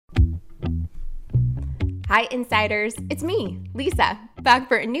Hi, Insiders. It's me, Lisa, back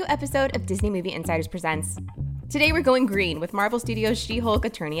for a new episode of Disney Movie Insiders Presents. Today we're going green with Marvel Studios' She-Hulk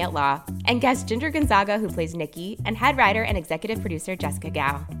attorney at law and guest Ginger Gonzaga, who plays Nikki, and head writer and executive producer Jessica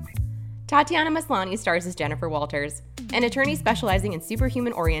Gao. Tatiana Maslany stars as Jennifer Walters, an attorney specializing in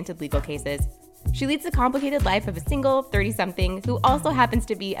superhuman-oriented legal cases. She leads the complicated life of a single 30-something who also happens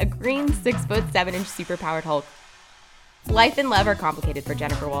to be a green 6'7" superpowered Hulk. Life and love are complicated for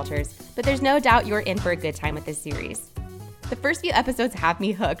Jennifer Walters, but there's no doubt you're in for a good time with this series. The first few episodes have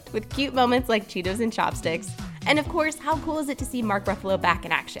me hooked, with cute moments like Cheetos and chopsticks, and of course, how cool is it to see Mark Ruffalo back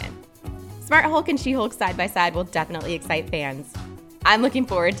in action? Smart Hulk and She-Hulk side by side will definitely excite fans. I'm looking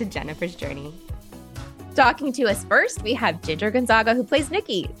forward to Jennifer's journey. Talking to us first, we have Ginger Gonzaga, who plays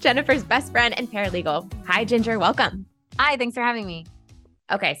Nikki, Jennifer's best friend and paralegal. Hi, Ginger. Welcome. Hi, thanks for having me.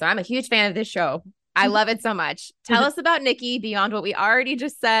 Okay, so I'm a huge fan of this show. I love it so much. Tell us about Nikki beyond what we already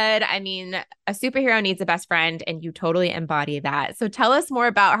just said. I mean, a superhero needs a best friend, and you totally embody that. So tell us more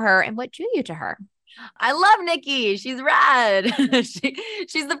about her and what drew you to her. I love Nikki. She's rad.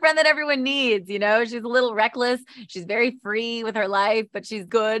 She's the friend that everyone needs, you know. She's a little reckless. She's very free with her life, but she's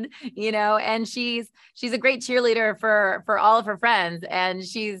good, you know, and she's a great cheerleader for all of her friends. And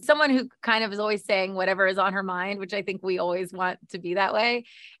she's someone who kind of is always saying whatever is on her mind, which I think we always want to be that way.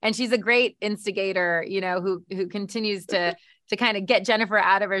 And she's a great instigator, you know, who continues to kind of get Jennifer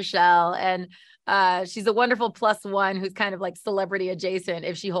out of her shell. And she's a wonderful +1 who's kind of like celebrity adjacent.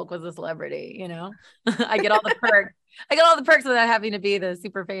 If She-Hulk was a celebrity, you know, I get all the perks. I get all the perks without having to be the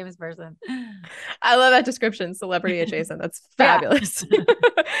super famous person. I love that description, celebrity adjacent. That's fabulous. Yeah.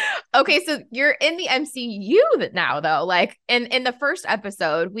 Okay, so you're in the MCU now, though. Like in the first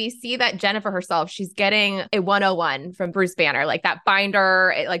episode, we see that Jennifer herself, she's getting a 101 from Bruce Banner, like that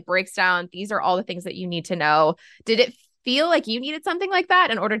binder. It like breaks down. These are all the things that you need to know. Did it feel like you needed something like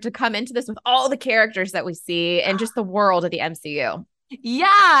that in order to come into this with all the characters that we see and just the world of the MCU?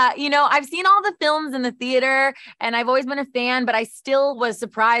 Yeah, you know, I've seen all the films in the theater and I've always been a fan, but I still was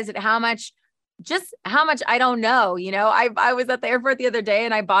surprised at how much I don't know. You know, I was at the airport the other day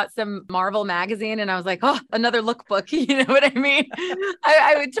and I bought some Marvel magazine and I was like, oh, another lookbook. You know what I mean?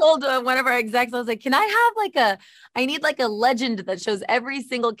 I told one of our execs, I was like, can I have I need like a legend that shows every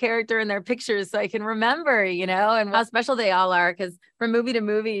single character in their pictures so I can remember, you know, and how special they all are. Because from movie to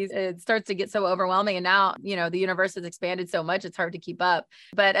movies, it starts to get so overwhelming. And now, you know, the universe has expanded so much, it's hard to keep up.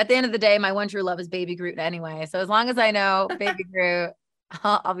 But at the end of the day, my one true love is Baby Groot anyway. So as long as I know Baby Groot,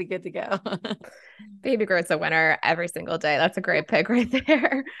 I'll be good to go. Baby Groot's a winner every single day. That's a great pick right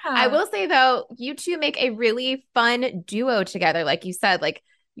there. I will say, though, you two make a really fun duo together. Like you said, like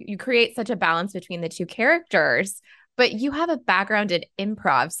you create such a balance between the two characters, but you have a background in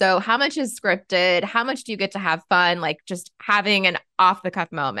improv. So how much is scripted? How much do you get to have fun, like just having an off the cuff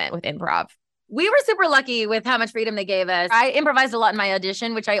moment with improv? We were super lucky with how much freedom they gave us. I improvised a lot in my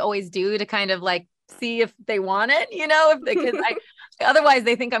audition, which I always do to kind of like see if they want it, you know, because otherwise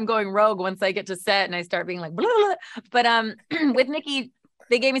they think I'm going rogue once I get to set and I start being like, blah, blah. But with Nikki,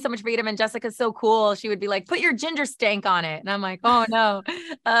 they gave me so much freedom and Jessica's so cool. She would be like, put your ginger stank on it. And I'm like, oh no.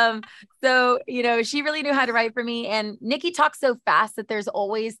 So, you know, she really knew how to write for me. And Nikki talks so fast that there's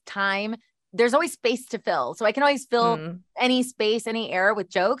always time. There's always space to fill. So I can always fill any space, any air with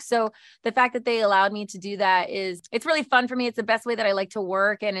jokes. So the fact that they allowed me to do that it's really fun for me. It's the best way that I like to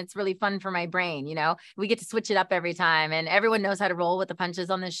work. And it's really fun for my brain. You know, we get to switch it up every time and everyone knows how to roll with the punches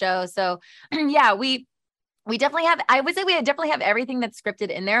on the show. So yeah, we definitely have, I would say we definitely have everything that's scripted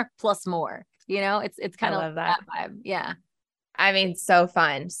in there plus more, you know, it's kind of that vibe. Yeah. I mean, so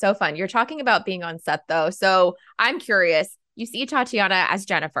fun. So fun. You're talking about being on set though. So I'm curious, you see Tatiana as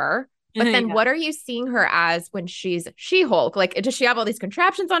Jennifer, but then what are you seeing her as when she's She-Hulk? Like, does she have all these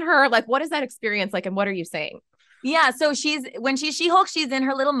contraptions on her? Like, what is that experience like? And what are you saying? Yeah. So when she's She-Hulk, she's in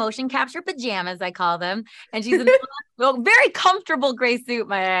her little motion capture pajamas, I call them. And she's in a very comfortable gray suit,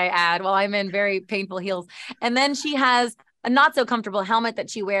 may I add, while I'm in very painful heels. And then she has a not so comfortable helmet that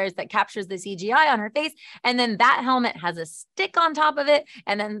she wears that captures the CGI on her face. And then that helmet has a stick on top of it.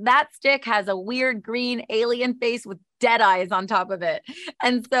 And then that stick has a weird green alien face with dead eyes on top of it.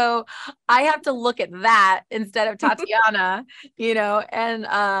 And so I have to look at that instead of Tatiana, you know,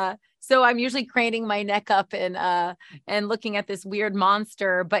 and so I'm usually craning my neck up and looking at this weird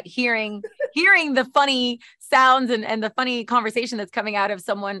monster, but hearing the funny sounds and the funny conversation that's coming out of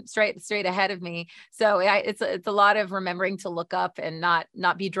someone straight ahead of me. So it's a lot of remembering to look up and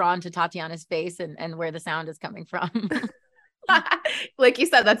not be drawn to Tatiana's face and where the sound is coming from. Like you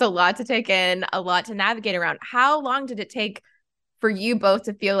said, that's a lot to take in, a lot to navigate around. How long did it take for you both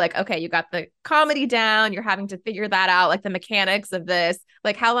to feel like, okay, you got the comedy down, you're having to figure that out, like the mechanics of this.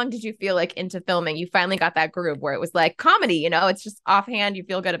 Like, how long did you feel like into filming? You finally got that groove where it was like comedy, it's just offhand, you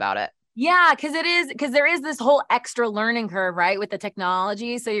feel good about it. Yeah, because there is this whole extra learning curve, right, with the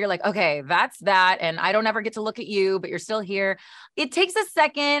technology. So you're like, okay, that's that. And I don't ever get to look at you, but you're still here. It takes a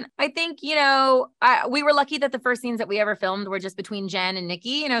second. I think, we were lucky that the first scenes that we ever filmed were just between Jen and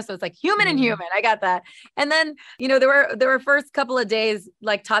Nikki, so it's like human and human. I got that. And then, there were first couple of days,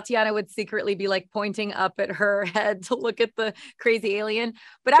 like Tatiana would secretly be like pointing up at her head to look at the crazy alien.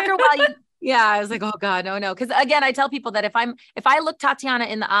 But after a while, yeah, I was like, oh God, no. Because again, I tell people that if I look Tatiana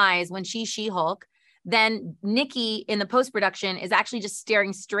in the eyes when she's She-Hulk, then Nikki in the post-production is actually just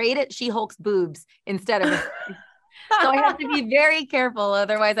staring straight at She-Hulk's boobs instead of so I have to be very careful.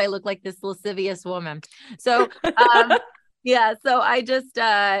 Otherwise I look like this lascivious woman. So yeah, so I just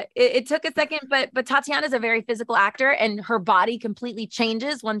it took a second, but Tatiana's a very physical actor and her body completely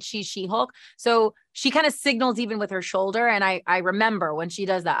changes when she's She-Hulk. So she kind of signals even with her shoulder. And I remember when she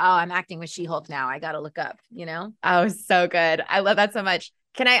does that, oh, I'm acting with She-Hulk now. I got to look up, Oh, so good. I love that so much.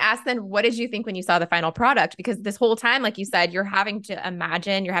 Can I ask then, what did you think when you saw the final product? Because this whole time, like you said, you're having to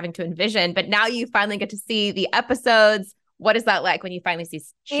imagine, you're having to envision, but now you finally get to see the episodes. What is that like when you finally see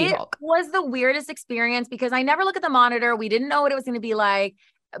She-Hulk? It was the weirdest experience because I never look at the monitor. We didn't know what it was going to be like.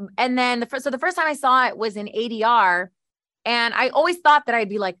 And then the first time I saw it was in ADR. And I always thought that I'd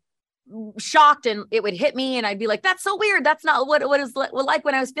be like shocked and it would hit me. And I'd be like, that's so weird. That's not what it was like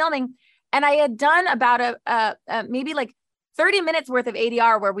when I was filming. And I had done about maybe like 30 minutes worth of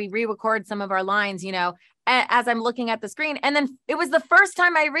ADR where we re-record some of our lines, as I'm looking at the screen. And then it was the first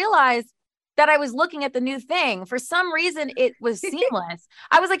time I realized that I was looking at the new thing. For some reason, it was seamless.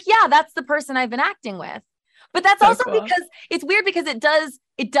 I was like, yeah, that's the person I've been acting with. But that's so also cool. Because it's weird because it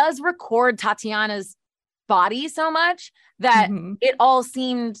does record Tatiana's body so much that it all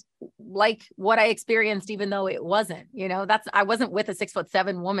seemed like what I experienced, even though it wasn't, I wasn't with a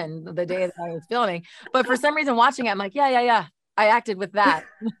 6'7" woman the day that I was filming, but for some reason watching it, I'm like, yeah, I acted with that.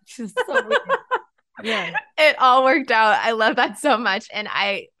 So weird. Yeah, it all worked out. I love that so much. And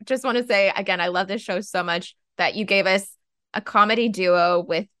I just want to say again, I love this show so much that you gave us a comedy duo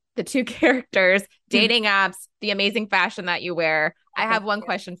with the two characters, dating apps, the amazing fashion that you wear. I have one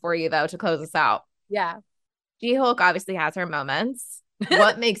question for you though, to close us out. Yeah. She-Hulk obviously has her moments.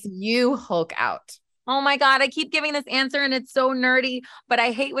 What makes you Hulk out? Oh my God, I keep giving this answer and it's so nerdy, but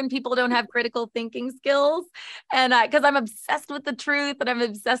I hate when people don't have critical thinking skills. And because I'm obsessed with the truth and I'm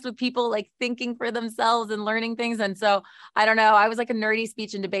obsessed with people like thinking for themselves and learning things. And so I don't know, I was like a nerdy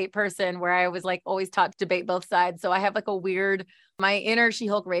speech and debate person where I was like always taught to debate both sides. So I have like my inner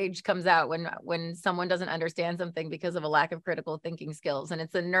She-Hulk rage comes out when someone doesn't understand something because of a lack of critical thinking skills. And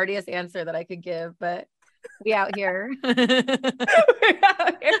it's the nerdiest answer that I could give, but we out here.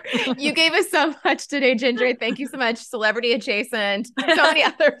 You gave us so much today, Ginger. Thank you so much. Celebrity adjacent. So many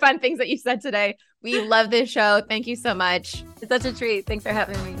other fun things that you said today. We love this show. Thank you so much. It's such a treat. Thanks for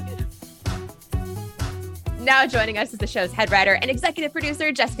having me. Now joining us is the show's head writer and executive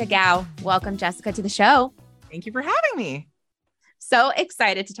producer, Jessica Gao. Welcome, Jessica, to the show. Thank you for having me. So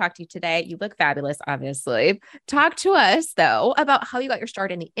excited to talk to you today. You look fabulous, obviously. Talk to us, though, about how you got your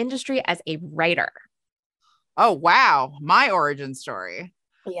start in the industry as a writer. Oh, wow. My origin story.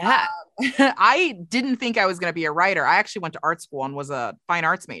 Yeah. I didn't think I was going to be a writer. I actually went to art school and was a fine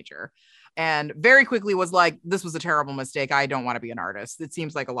arts major and very quickly was like, this was a terrible mistake. I don't want to be an artist. It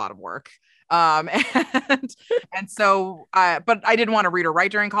seems like a lot of work. And so, but I didn't want to read or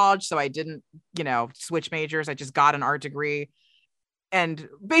write during college. So I didn't, switch majors. I just got an art degree and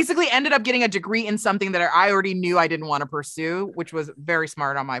basically ended up getting a degree in something that I already knew I didn't want to pursue, which was very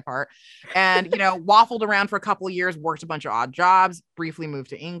smart on my part. And, waffled around for a couple of years, worked a bunch of odd jobs, briefly moved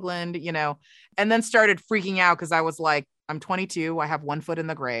to England, and then started freaking out because I was like, I'm 22. I have one foot in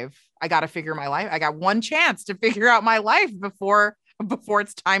the grave. I got to figure my life. I got one chance to figure out my life before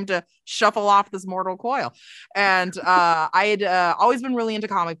it's time to shuffle off this mortal coil. And I had always been really into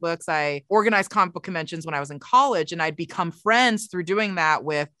comic books. I organized comic book conventions when I was in college, and I'd become friends through doing that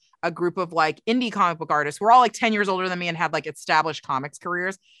with a group of like indie comic book artists who were all like 10 years older than me and had like established comics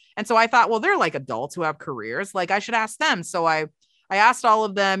careers. And so I thought, well, they're like adults who have careers. Like I should ask them. So I asked all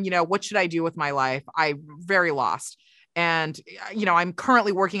of them, what should I do with my life? I'm very lost. And, I'm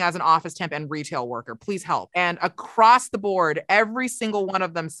currently working as an office temp and retail worker. Please help. And across the board, every single one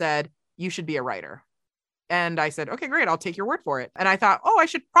of them said, you should be a writer. And I said, okay, great. I'll take your word for it. And I thought, I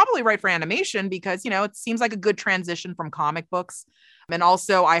should probably write for animation because, it seems like a good transition from comic books. And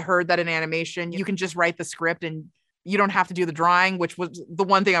also I heard that in animation, you can just write the script and You don't have to do the drawing, which was the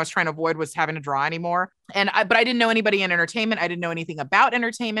one thing I was trying to avoid, was having to draw anymore. But I didn't know anybody in entertainment. I didn't know anything about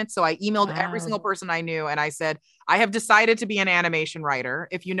entertainment. So I emailed every single person I knew. And I said, I have decided to be an animation writer.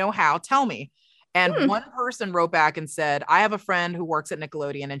 If you know how, tell me. And one person wrote back and said, I have a friend who works at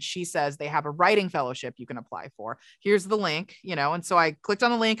Nickelodeon, and she says they have a writing fellowship you can apply for. Here's the link, And so I clicked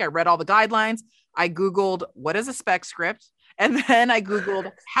on the link. I read all the guidelines. I Googled, what is a spec script? And then I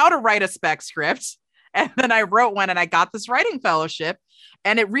Googled how to write a spec script. And then I wrote one, and I got this writing fellowship,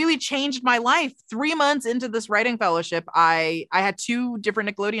 and it really changed my life. 3 months into this writing fellowship, I had 2 different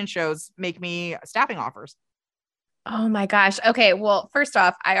Nickelodeon shows make me staffing offers. Oh my gosh. Okay. Well, first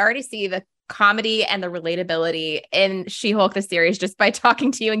off, I already see the comedy and the relatability in She-Hulk, the series, just by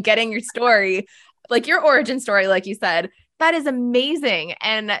talking to you and getting your story, like your origin story, like you said. That is amazing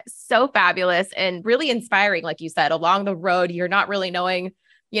and so fabulous and really inspiring. Like you said, along the road, you're not really knowing,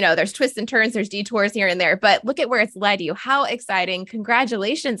 there's twists and turns, there's detours here and there, but look at where it's led you. How exciting.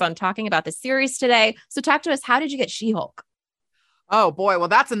 Congratulations on talking about the series today. So talk to us. How did you get She-Hulk? Oh boy. Well,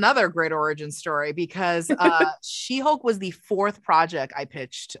 that's another great origin story, because She-Hulk was the 4th project I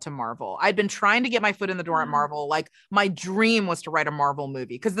pitched to Marvel. I'd been trying to get my foot in the door at Marvel. Like, my dream was to write a Marvel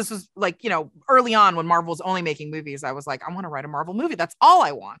movie, because this was like, early on when Marvel was only making movies, I was like, I want to write a Marvel movie. That's all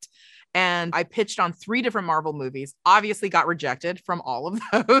I want. And I pitched on 3 different Marvel movies, obviously got rejected from all of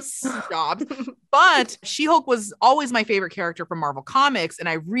those jobs. But She-Hulk was always my favorite character from Marvel Comics. And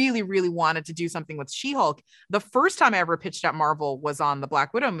I really, really wanted to do something with She-Hulk. The first time I ever pitched at Marvel was on the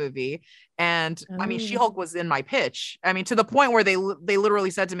Black Widow movie. And I mean, She-Hulk was in my pitch. I mean, to the point where they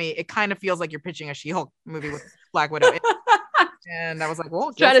literally said to me, it kind of feels like you're pitching a She-Hulk movie with Black Widow. And I was like,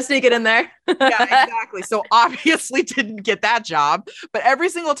 well, try to sneak it in there. Yeah, exactly. So obviously didn't get that job. But every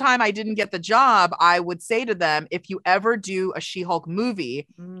single time I didn't get the job, I would say to them, if you ever do a She-Hulk movie,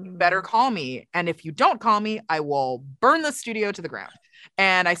 you better call me. And if you don't call me, I will burn the studio to the ground.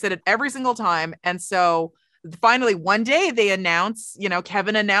 And I said it every single time. And so finally one day they announce,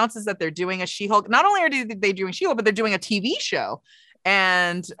 Kevin announces that they're doing a She-Hulk. Not only are they doing She-Hulk, but they're doing a TV show.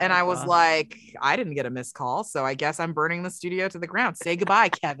 And I was like, I didn't get a missed call, so I guess I'm burning the studio to the ground. Say goodbye,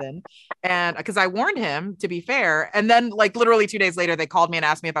 Kevin. And because I warned him, to be fair. And then like literally 2 days later, they called me and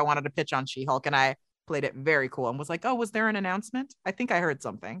asked me if I wanted to pitch on She-Hulk. And I played it very cool and was like, oh, was there an announcement? I think I heard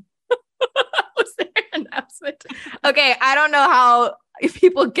something. Was there an announcement? Okay, I don't know how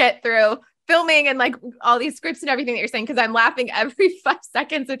people get through filming and like all these scripts and everything that you're saying, because I'm laughing every 5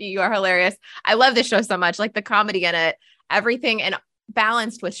 seconds with you. You are hilarious. I love this show so much, like the comedy in it, everything, and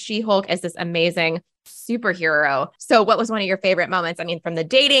balanced with She-Hulk as this amazing superhero. So what was one of your favorite moments? I mean, from the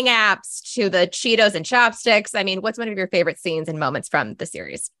dating apps to the Cheetos and chopsticks. I mean, what's one of your favorite scenes and moments from the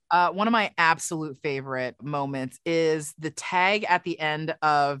series? One of my absolute favorite moments is the tag at the end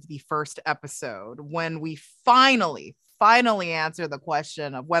of the first episode, when we finally answer the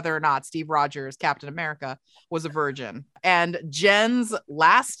question of whether or not Steve Rogers, Captain America, was a virgin. And Jen's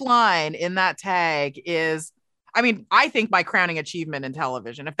last line in that tag is, I mean, I think my crowning achievement in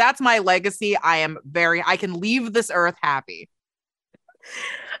television. If that's my legacy, I can leave this earth happy.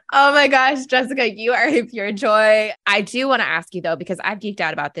 Oh my gosh, Jessica, you are a pure joy. I do want to ask you though, because I've geeked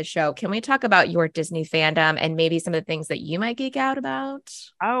out about this show. Can we talk about your Disney fandom and maybe some of the things that you might geek out about?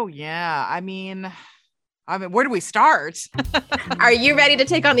 Oh yeah. I mean, where do we start? Are you ready to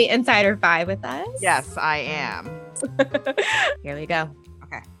take on the Insider 5 with us? Yes, I am. Here we go.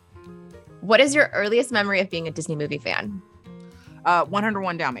 Okay. What is your earliest memory of being a Disney movie fan?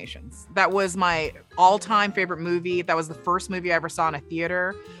 101 Dalmatians. That was my all-time favorite movie. That was the first movie I ever saw in a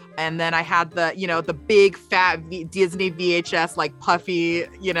theater. And then I had the big fat Disney VHS, like puffy,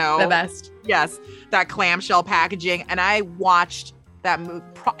 The best. Yes, that clamshell packaging. And I watched that movie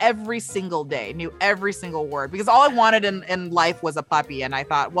every single day, knew every single word, because all I wanted in life was a puppy. And I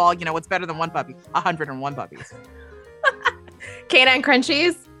thought, well, what's better than one puppy? 101 puppies. Canine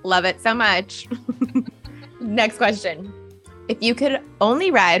Crunchies. Love it so much. Next question. If you could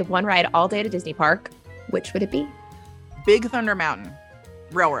only ride one ride all day at a Disney park, which would it be? Big Thunder Mountain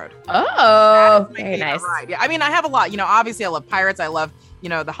Railroad. Oh, very nice. Ride. Yeah, I mean, I have a lot. Obviously I love Pirates. I love,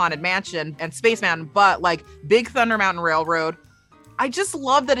 the Haunted Mansion and Space Mountain, but like Big Thunder Mountain Railroad, I just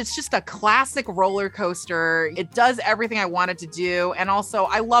love that it's just a classic roller coaster. It does everything I want it to do. And also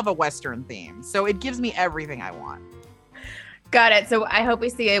I love a Western theme. So it gives me everything I want. Got it. So I hope we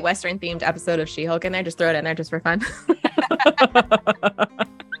see a Western themed episode of She-Hulk in there. Just throw it in there just for fun.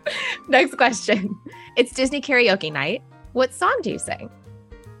 Next question. It's Disney karaoke night. What song do you sing?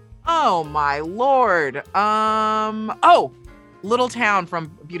 Oh my Lord. Little Town from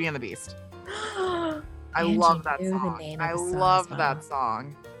Beauty and the Beast. I love that song. I love that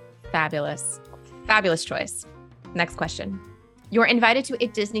song. Fabulous. Fabulous choice. Next question. You're invited to a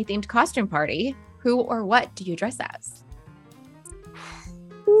Disney-themed costume party. Who or what do you dress as?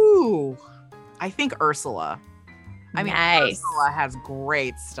 Ooh, I think Ursula. I mean, nice. Ursula has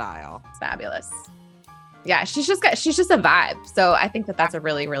great style. It's fabulous. Yeah, she's just a vibe. So I think that's a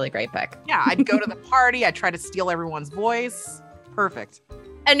really, really great pick. Yeah, I'd go to the party. I'd try to steal everyone's voice. Perfect.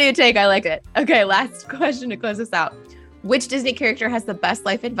 A new take. I like it. Okay, last question to close us out. Which Disney character has the best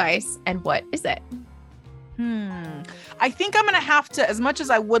life advice and what is it? I think I'm going to have to, as much as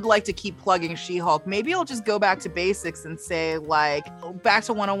I would like to keep plugging She-Hulk, maybe I'll just go back to basics and say, like, back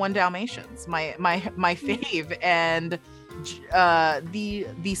to 101 Dalmatians, my fave. And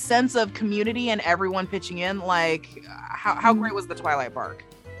the sense of community and everyone pitching in, like, how great was the Twilight Park?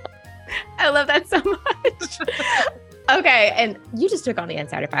 I love that so much. Okay, and you just took on the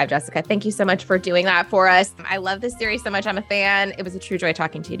Insider 5, Jessica. Thank you so much for doing that for us. I love this series so much. I'm a fan. It was a true joy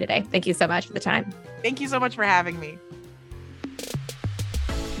talking to you today. Thank you so much for the time. Thank you so much for having me.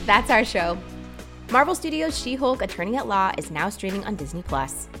 That's our show. Marvel Studios' She-Hulk Attorney at Law is now streaming on Disney+.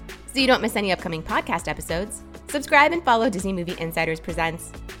 So you don't miss any upcoming podcast episodes, subscribe and follow Disney Movie Insiders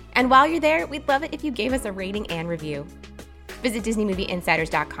Presents. And while you're there, we'd love it if you gave us a rating and review. Visit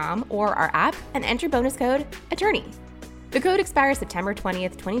DisneyMovieInsiders.com or our app and enter bonus code ATTORNEY. The code expires September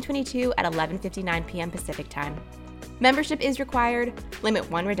 20th, 2022 at 11:59 p.m. Pacific Time. Membership is required.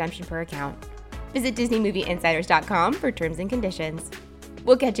 Limit 1 redemption per account. Visit DisneyMovieInsiders.com for terms and conditions.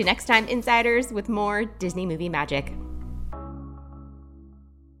 We'll catch you next time, Insiders, with more Disney movie magic.